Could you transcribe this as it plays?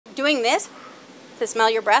doing this to smell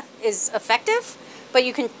your breath is effective, but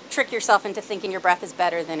you can trick yourself into thinking your breath is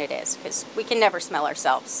better than it is, because we can never smell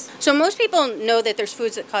ourselves. So most people know that there's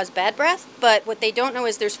foods that cause bad breath, but what they don't know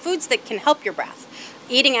is there's foods that can help your breath.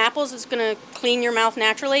 Eating apples is going to clean your mouth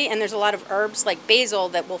naturally, and there's a lot of herbs like basil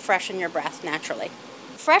that will freshen your breath naturally.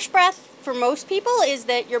 Fresh breath for most people is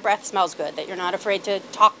that your breath smells good, that you're not afraid to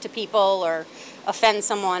talk to people or offend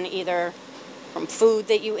someone either from food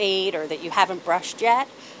that you ate or that you haven't brushed yet.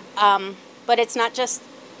 But it's not just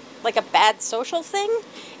like a bad social thing.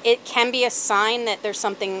 It can be a sign that there's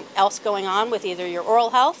something else going on with either your oral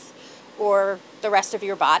health or the rest of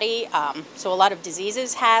your body. So a lot of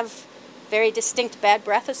diseases have very distinct bad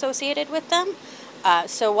breath associated with them.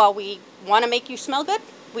 So while we want to make you smell good,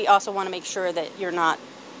 we also want to make sure that you're not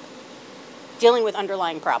dealing with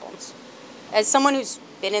underlying problems. As someone who's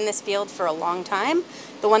been in this field for a long time,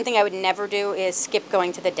 the one thing I would never do is skip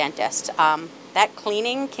going to the dentist. That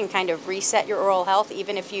cleaning can kind of reset your oral health,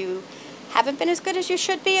 even if you haven't been as good as you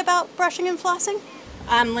should be about brushing and flossing.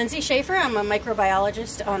 I'm Lyndsay Schaeffer. I'm a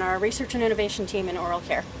microbiologist on our research and innovation team in oral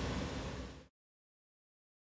care.